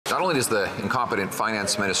Not only does the incompetent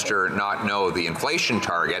finance minister not know the inflation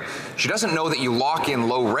target, she doesn't know that you lock in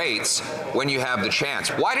low rates when you have the chance.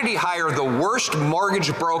 Why did he hire the worst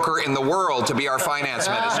mortgage broker in the world to be our finance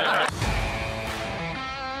minister?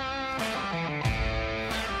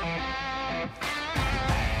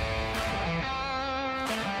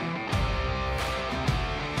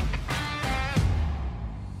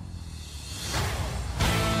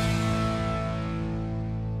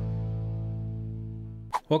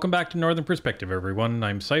 Welcome back to Northern Perspective, everyone.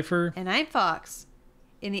 I'm Cypher. And I'm Fox.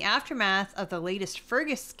 In the aftermath of the latest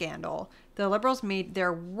Fergus scandal, the Liberals made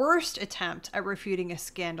their worst attempt at refuting a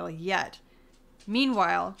scandal yet.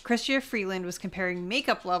 Meanwhile, Chrystia Freeland was comparing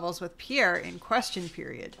makeup levels with Pierre in question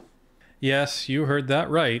period. Yes, you heard that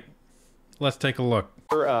right. Let's take a look.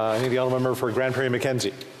 I think the honourable member for Grand Prairie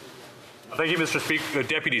Mackenzie. Thank you, Mr. Speaker.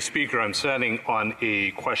 Deputy Speaker, I'm standing on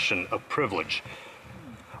a question of privilege.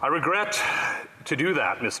 I regret to do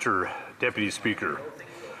that, Mr. Deputy Speaker.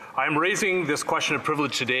 I am raising this question of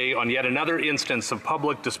privilege today on yet another instance of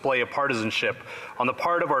public display of partisanship on the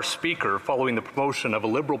part of our Speaker following the promotion of a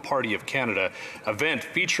Liberal Party of Canada event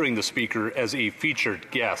featuring the Speaker as a featured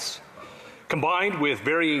guest, combined with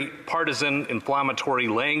very partisan, inflammatory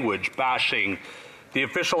language bashing the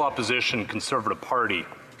official opposition Conservative Party.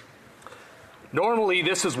 Normally,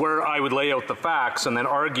 this is where I would lay out the facts and then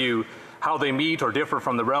argue how they meet or differ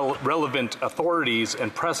from the relevant authorities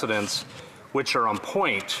and precedents which are on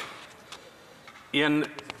point. In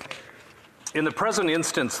the present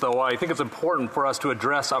instance, though, I think it's important for us to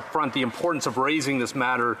address up front the importance of raising this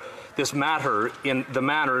matter in the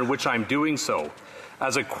manner in which I'm doing so,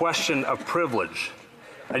 as a question of privilege,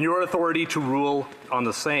 and your authority to rule on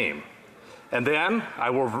the same. And then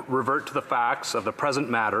I will revert to the facts of the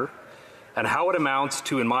present matter and how it amounts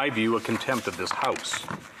to, in my view, a contempt of this House.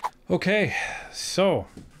 Okay, so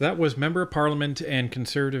that was Member of Parliament and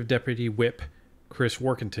Conservative Deputy Whip Chris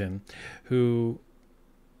Workington, who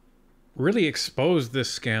really exposed this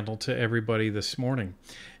scandal to everybody this morning.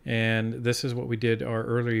 And this is what we did our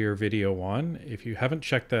earlier video on. If you haven't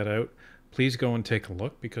checked that out, please go and take a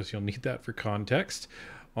look, because you'll need that for context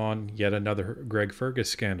on yet another Greg Fergus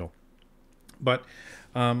scandal. But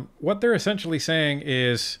what they're essentially saying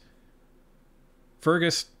is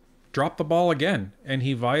Fergus dropped the ball again, and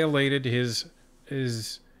he violated his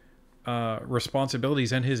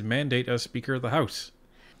responsibilities and his mandate as Speaker of the House.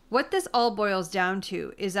 What this all boils down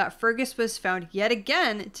to is that Fergus was found yet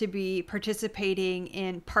again to be participating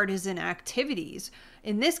in partisan activities.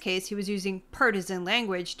 In this case, he was using partisan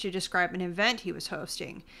language to describe an event he was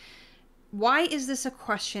hosting. Why is this a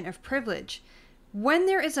question of privilege? When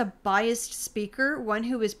there is a biased speaker, one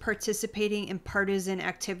who is participating in partisan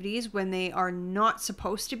activities when they are not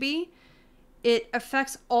supposed to be, it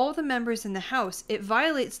affects all the members in the House. It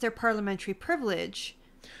violates their parliamentary privilege.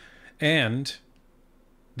 And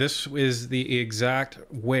this is the exact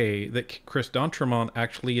way that Chris d'Entremont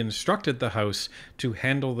actually instructed the House to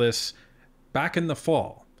handle this back in the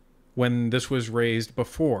fall, when this was raised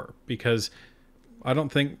before, because I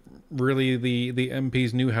don't think really the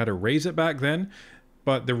MPs knew how to raise it back then,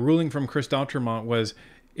 but the ruling from Chris d'Entremont was,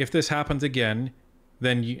 if this happens again,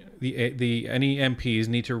 then any MPs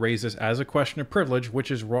need to raise this as a question of privilege,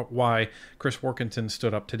 which is why Chris Workington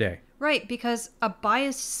stood up today. Right, because a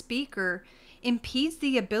biased speaker impedes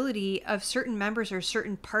the ability of certain members or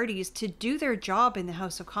certain parties to do their job in the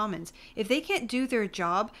House of Commons. If they can't do their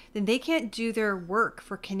job, then they can't do their work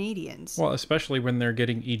for Canadians. Well, especially when they're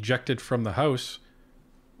getting ejected from the House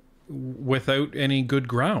without any good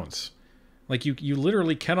grounds. Like, you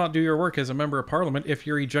literally cannot do your work as a member of Parliament if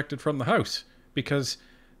you're ejected from the House, because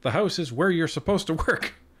the House is where you're supposed to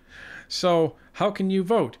work. So how can you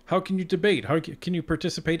vote? How can you debate? How can you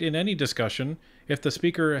participate in any discussion if the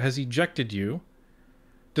Speaker has ejected you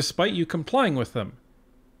despite you complying with them?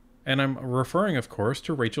 And I'm referring, of course,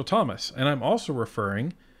 to Rachel Thomas, and I'm also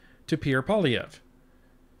referring to Pierre Poilievre.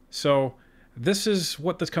 So this is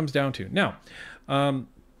what this comes down to. Now,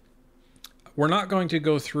 we're not going to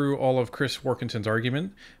go through all of Chris Workington's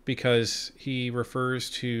argument, because he refers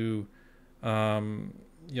to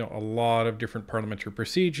a lot of different parliamentary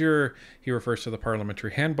procedure. He refers to the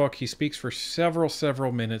parliamentary handbook. He speaks for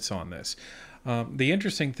several minutes on this. The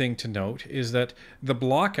interesting thing to note is that the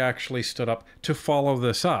BLOC actually stood up to follow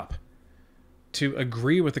this up, to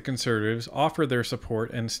agree with the Conservatives, offer their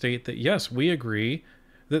support, and state that, yes, we agree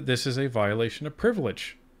that this is a violation of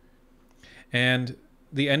privilege. And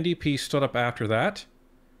the NDP stood up after that.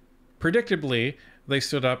 Predictably, they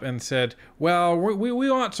stood up and said, well,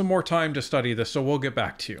 we want some more time to study this, so we'll get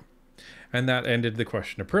back to you. And that ended the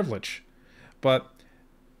question of privilege. But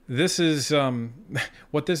this is,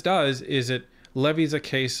 what this does is it levies a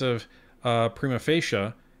case of prima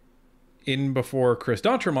facie in before Chris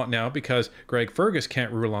d'Entremont now, because Greg Fergus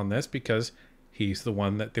can't rule on this because he's the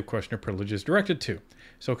one that the question of privilege is directed to.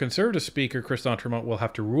 So Conservative Speaker Chris d'Entremont will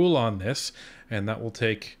have to rule on this, and that will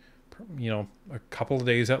take, a couple of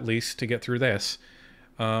days at least to get through this.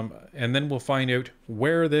 And then we'll find out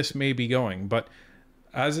where this may be going. But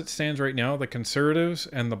as it stands right now, the Conservatives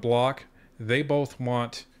and the BLOC, they both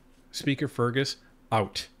want Speaker Fergus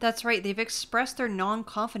out. That's right. They've expressed their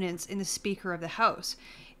non-confidence in the Speaker of the House.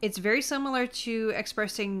 It's very similar to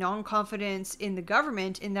expressing non-confidence in the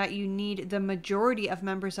government, in that you need the majority of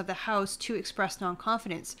members of the House to express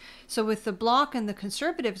non-confidence. So with the BLOC and the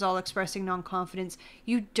Conservatives all expressing non-confidence,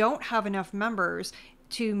 you don't have enough members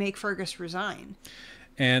to make Fergus resign.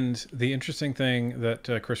 And the interesting thing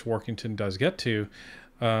that Chris Workington does get to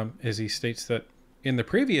is he states that in the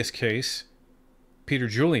previous case, Peter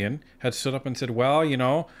Julian had stood up and said, well,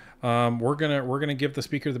 we're gonna give the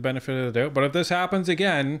Speaker the benefit of the doubt, but if this happens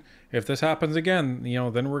again,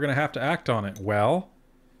 then we're gonna have to act on it. Well,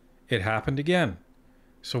 it happened again.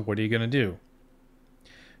 So what are you gonna do?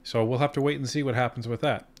 So we'll have to wait and see what happens with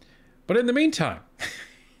that. But in the meantime,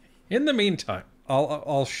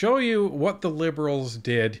 I'll show you what the Liberals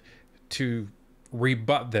did to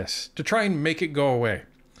rebut this, to try and make it go away.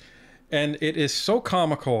 And it is so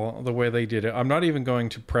comical the way they did it. I'm not even going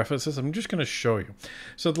to preface this. I'm just going to show you.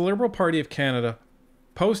 So the Liberal Party of Canada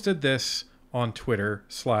posted this on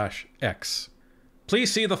Twitter/X.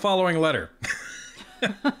 Please see the following letter.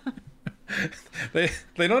 They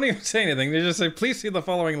don't even say anything. They just say, please see the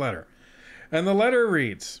following letter. And the letter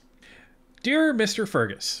reads, Dear Mr.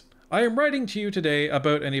 Fergus, I am writing to you today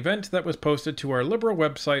about an event that was posted to our Liberal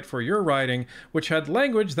website for your riding, which had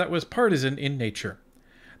language that was partisan in nature.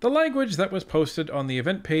 The language that was posted on the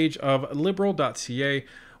event page of liberal.ca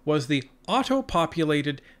was the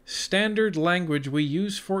auto-populated standard language we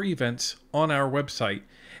use for events on our website,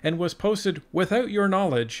 and was posted without your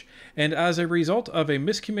knowledge and as a result of a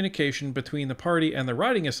miscommunication between the party and the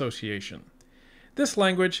Riding Association. This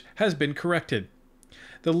language has been corrected.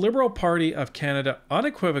 The Liberal Party of Canada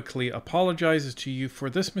unequivocally apologizes to you for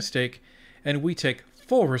this mistake, and we take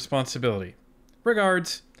full responsibility.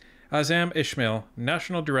 Regards, Azam Ishmael,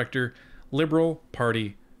 National Director, Liberal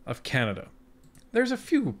Party of Canada. There's a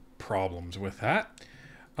few problems with that.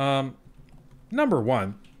 Number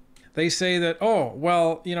one, they say that,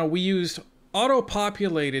 we used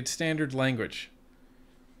auto-populated standard language.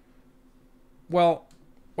 Well,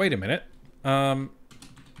 wait a minute.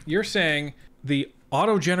 You're saying the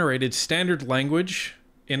auto-generated standard language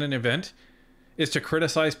in an event is to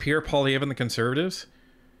criticize Pierre Poilievre and the Conservatives?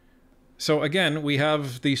 So again, we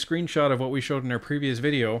have the screenshot of what we showed in our previous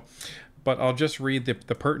video, but I'll just read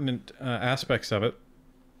the pertinent aspects of it.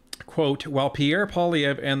 Quote, while Pierre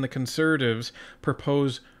Poilievre and the Conservatives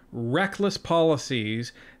propose reckless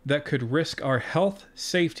policies that could risk our health,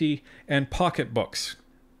 safety, and pocketbooks.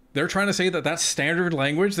 They're trying to say that that's standard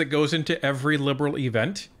language that goes into every Liberal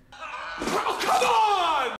event? Oh, come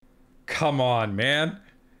on! Come on, man.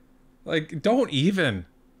 Like, don't even.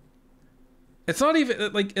 It's not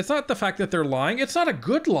even, it's not the fact that they're lying. It's not a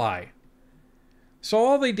good lie. So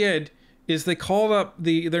all they did is they called up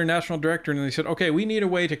their national director and they said, okay, we need a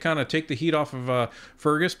way to kind of take the heat off of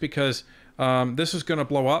Fergus because this is going to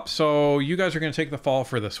blow up. So you guys are going to take the fall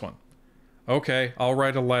for this one. Okay, I'll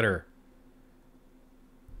write a letter.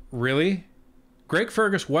 Really? Greg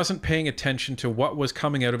Fergus wasn't paying attention to what was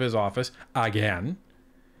coming out of his office again.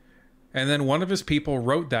 And then one of his people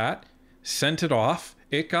wrote that, sent it off.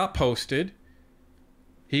 It got posted.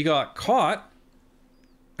 He got caught,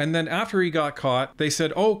 and then after he got caught, they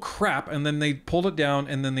said, oh crap, and then they pulled it down,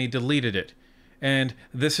 and then they deleted it. And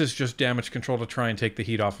this is just damage control to try and take the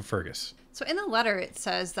heat off of Fergus. So in the letter, it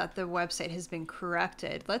says that the website has been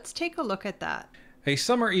corrected. Let's take a look at that. A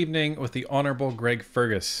summer evening with the Honourable Greg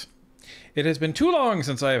Fergus. It has been too long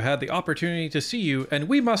since I have had the opportunity to see you, and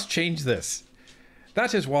we must change this.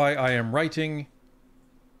 That is why I am writing...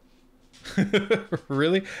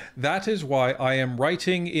 Really? That is why I am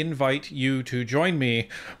writing invite you to join me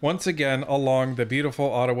once again along the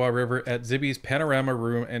beautiful Ottawa River at Zibby's Panorama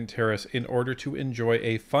Room and Terrace in order to enjoy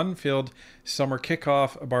a fun-filled summer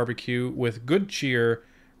kickoff barbecue with good cheer,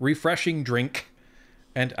 refreshing drink,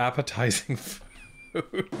 and appetizing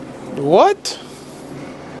food. What?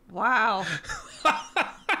 Wow.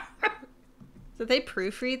 Did they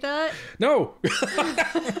proofread that? No!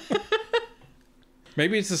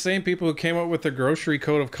 Maybe it's the same people who came up with the grocery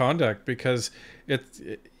code of conduct because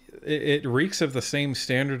it reeks of the same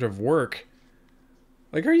standard of work.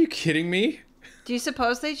 Like, are you kidding me? Do you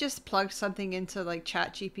suppose they just plugged something into like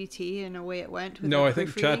ChatGPT and away it went? With No, their I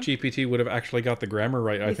think proofreading? ChatGPT would have actually got the grammar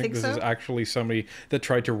right. I think think this so? is actually somebody that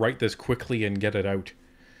tried to write this quickly and get it out.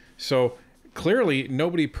 So clearly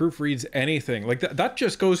nobody proofreads anything. Like that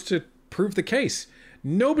just goes to prove the case.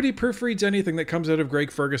 Nobody proofreads anything that comes out of Greg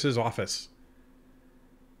Fergus's office.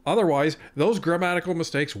 Otherwise, those grammatical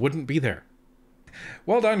mistakes wouldn't be there.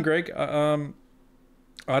 Well done, Greg.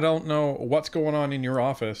 I don't know what's going on in your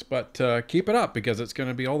office, but keep it up because it's going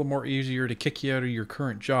to be all the more easier to kick you out of your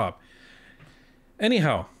current job.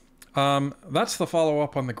 Anyhow, that's the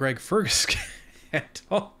follow-up on the Greg Fergus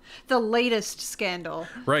scandal. The latest scandal.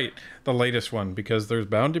 Right, the latest one, because there's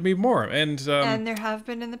bound to be more. And there have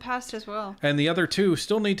been in the past as well. and the other two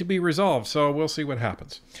still need to be resolved, so we'll see what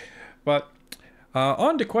happens. But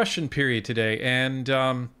on to question period today, and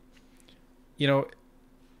you know,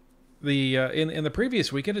 the in the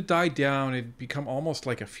previous week it had died down. It had become almost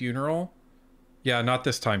like a funeral. Yeah, not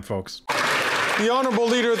this time, folks. The Honourable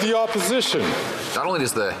Leader of the Opposition. Not only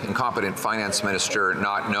does the incompetent finance minister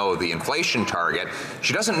not know the inflation target,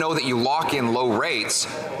 she doesn't know that you lock in low rates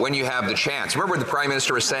when you have the chance. Remember the Prime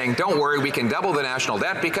Minister was saying, don't worry, we can double the national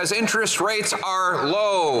debt because interest rates are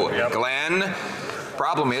low. Yep. Glenn,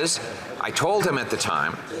 problem is, I told him at the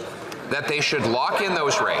time that they should lock in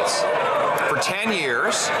those rates for 10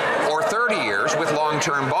 years or 30 years with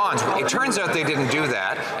long-term bonds. It turns out they didn't do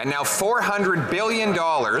that, and now $400 billion of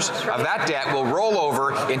that debt will roll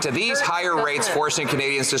over into these higher rates, forcing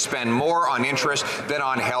Canadians to spend more on interest than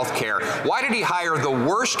on health care. Why did he hire the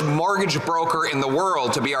worst mortgage broker in the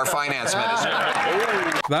world to be our finance minister?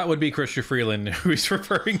 That would be Christopher Freeland, who he's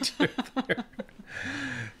referring to there.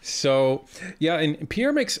 So, yeah, and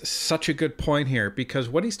Pierre makes such a good point here, because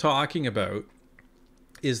what he's talking about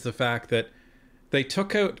is the fact that they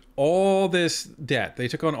took out all this debt. They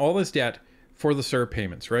took on all this debt for the CERB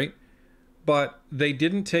payments, right? But they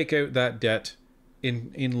didn't take out that debt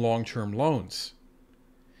in long-term loans.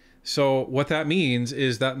 So what that means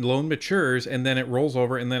is that loan matures and then it rolls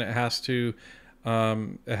over and then it has to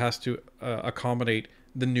accommodate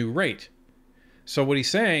the new rate. So what he's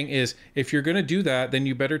saying is, if you're going to do that, then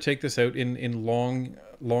you better take this out in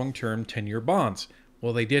long-term 10-year bonds.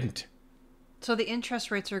 Well, they didn't. So the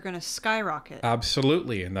interest rates are going to skyrocket.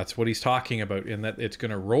 Absolutely, and that's what he's talking about, in that it's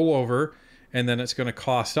going to roll over, and then it's going to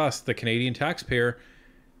cost us, the Canadian taxpayer,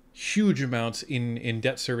 huge amounts in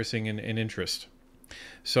debt servicing and interest.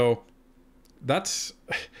 So that's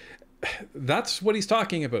what he's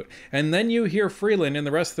talking about. And then you hear Freeland and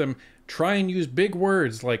the rest of them try and use big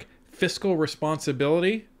words like fiscal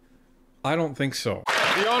responsibility. I don't think so.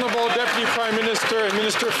 The Honourable Deputy Prime Minister and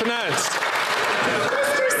Minister of Finance.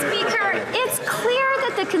 Mr. Speaker, it's clear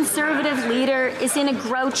that the Conservative leader is in a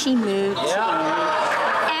grouchy mood today.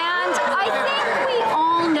 And I think we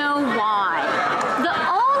all know why. The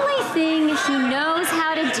only thing he knows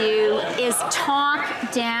how to do is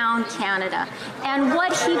talk down Canada. And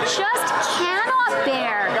what he just cannot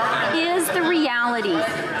bear is the reality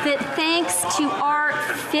that thanks to our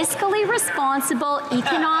fiscally responsible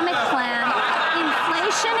economic plan,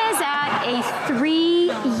 inflation is at a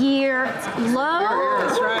 3-year low.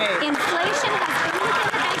 That's right. Inflation has been within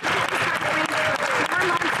the Bank of Canada for 4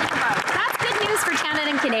 months in a row. That's good news for Canada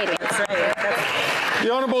and Canadians. That's right.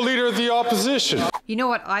 The Honourable Leader of the Opposition. You know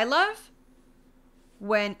what I love?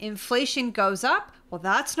 When inflation goes up, well,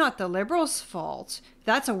 that's not the Liberals' fault.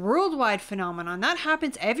 That's a worldwide phenomenon. That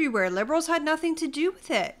happens everywhere. Liberals had nothing to do with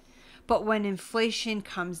it. But when inflation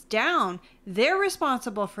comes down, they're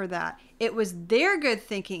responsible for that. It was their good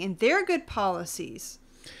thinking and their good policies.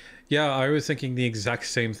 Yeah, I was thinking the exact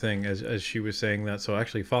same thing as she was saying that. So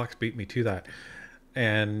actually, Fox beat me to that.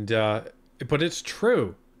 And but it's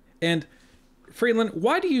true. And Freeland,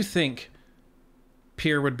 why do you think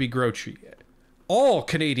Pierre would be grouchy? All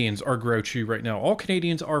Canadians are grouchy right now. All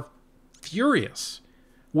Canadians are furious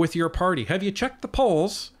with your party. Have you checked the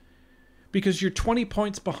polls? Because you're 20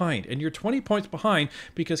 points behind. And you're 20 points behind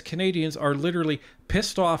because Canadians are literally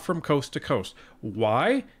pissed off from coast to coast.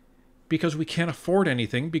 Why? Because we can't afford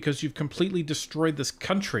anything, because you've completely destroyed this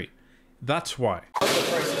country. That's why.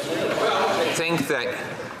 Think that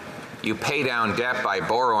you pay down debt by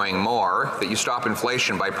borrowing more, that you stop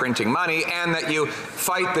inflation by printing money, and that you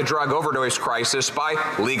fight the drug overdose crisis by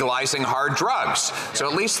legalizing hard drugs. So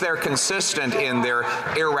at least they're consistent in their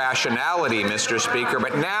irrationality, Mr. Speaker.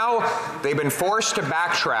 But now they've been forced to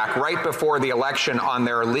backtrack right before the election on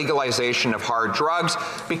their legalization of hard drugs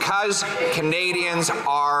because Canadians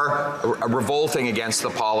are revolting against the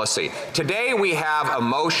policy. Today we have a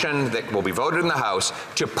motion that will be voted in the House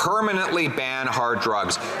to permanently ban hard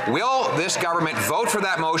drugs. We all Will this government vote for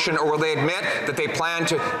that motion, or will they admit that they plan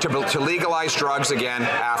to legalize drugs again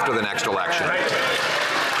after the next election?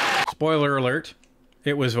 Spoiler alert,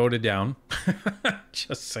 it was voted down.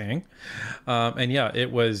 Just saying. And yeah,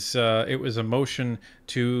 it was a motion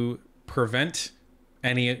to prevent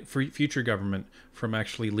any future government from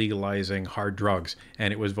actually legalizing hard drugs,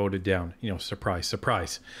 and it was voted down. You know, surprise,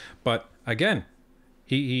 surprise. But again,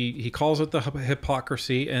 he calls it the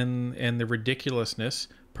hypocrisy and the ridiculousness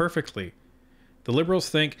perfectly. The Liberals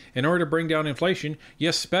think in order to bring down inflation,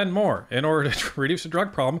 you spend more. In order to reduce the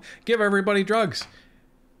drug problem, give everybody drugs.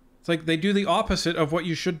 It's like they do the opposite of what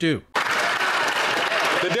you should do.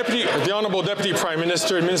 The Honourable Deputy Prime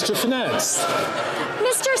Minister and Minister of Finance.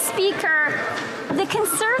 Mr. Speaker, the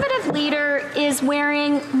Conservative leader is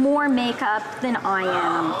wearing more makeup than I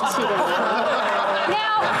am today.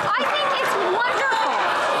 Now, I think it's wonderful.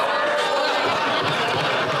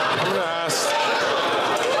 I'm going to ask.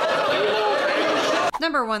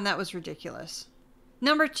 Number one, that was ridiculous.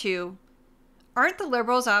 Number two, aren't the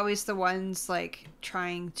Liberals always the ones like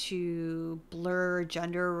trying to blur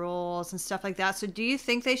gender roles and stuff like that? So do you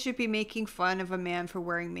think they should be making fun of a man for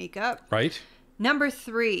wearing makeup? Right. Number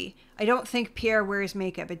three, I don't think Pierre wears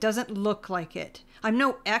makeup. It doesn't look like it. I'm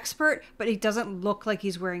no expert, but it doesn't look like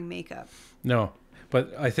he's wearing makeup. No,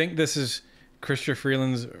 but I think this is Chrystia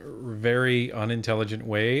Freeland's very unintelligent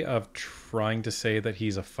way of trying to say that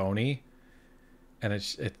he's a phony. And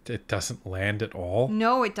it doesn't land at all.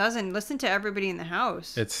 No, it doesn't. Listen to everybody in the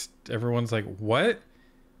house. Everyone's like, what?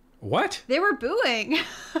 What? They were booing.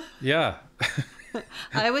 Yeah.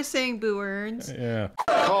 I was saying boo earns. Yeah.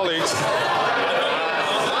 Colleagues.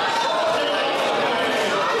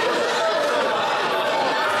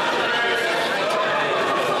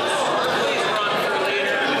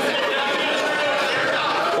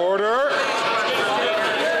 Order.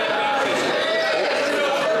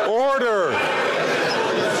 Order.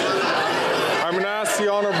 I'm going to ask the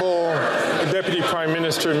Honourable Deputy Prime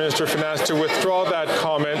Minister and Minister of Finance to withdraw that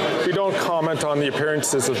comment. We don't comment on the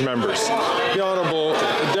appearances of members. The Honourable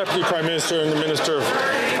Deputy Prime Minister and the Minister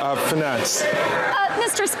of Finance.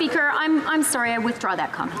 Mr. Speaker, I'm sorry, I withdraw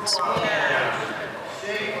that comment.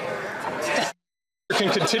 Can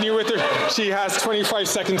continue with her. She has 25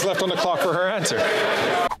 seconds left on the clock for her answer.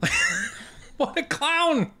 What a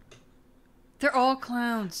clown! They're all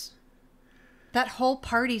clowns. That whole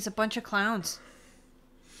party's a bunch of clowns.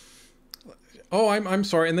 Oh, I'm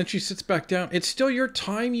sorry. And then she sits back down. It's still your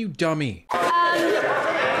time, you dummy. The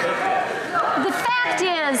fact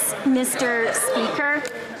is, Mr. Speaker,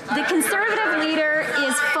 the Conservative leader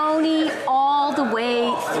is phony all the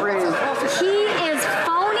way through. He is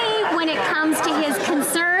phony when it comes to his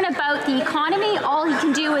concern about the economy. All he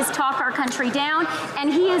can do is talk our country down.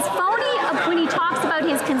 And he is phony when he talks about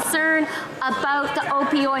his concern about the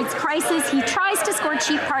opioids crisis. He tries to score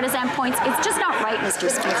cheap partisan points. It's just not right, Mr.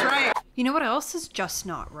 Speaker. That's right. You know what else is just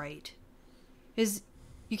not right? Is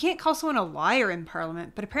you can't call someone a liar in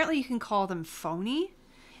Parliament, but apparently you can call them phony.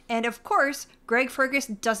 And of course, Greg Fergus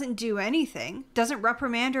doesn't do anything, doesn't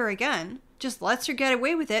reprimand her again, just lets her get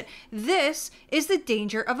away with it. This is the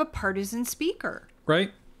danger of a partisan speaker.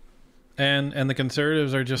 Right? And the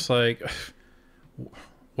Conservatives are just like,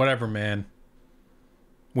 whatever, man.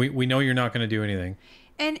 We know you're not going to do anything.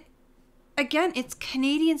 And again, it's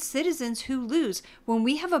Canadian citizens who lose. When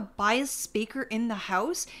we have a biased speaker in the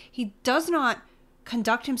House, he does not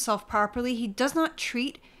conduct himself properly. He does not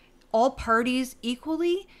treat all parties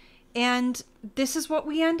equally. And this is what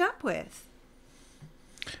we end up with.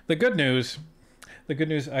 The good news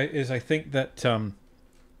is I think that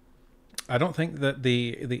I don't think that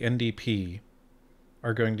the NDP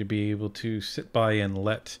are going to be able to sit by and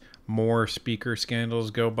let more speaker scandals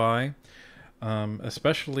go by,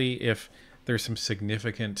 especially if there's some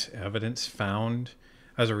significant evidence found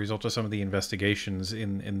as a result of some of the investigations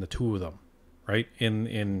in the two of them, right?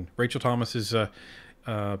 In Rachel Thomas's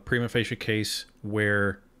prima facie case,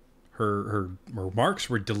 where her remarks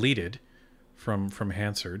were deleted from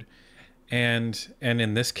Hansard, and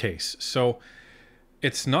in this case. So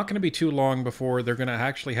it's not going to be too long before they're going to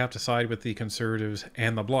actually have to side with the Conservatives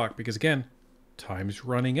and the BLOC, because again, time's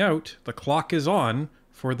running out. The clock is on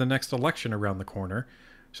for the next election around the corner.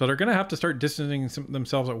 So they're going to have to start distancing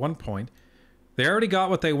themselves at one point. They already got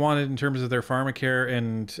what they wanted in terms of their pharmacare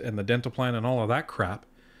and the dental plan and all of that crap.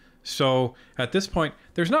 So at this point,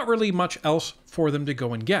 there's not really much else for them to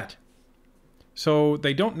go and get. So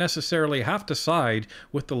they don't necessarily have to side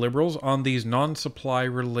with the Liberals on these non-supply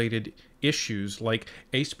related issues like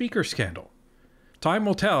a speaker scandal. Time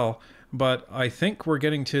will tell But I think we're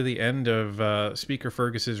getting to the end of Speaker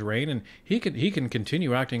Fergus's reign, and he can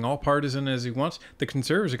continue acting all partisan as he wants. The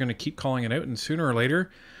Conservatives are going to keep calling it out, and sooner or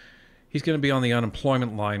later, he's going to be on the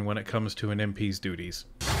unemployment line when it comes to an MP's duties.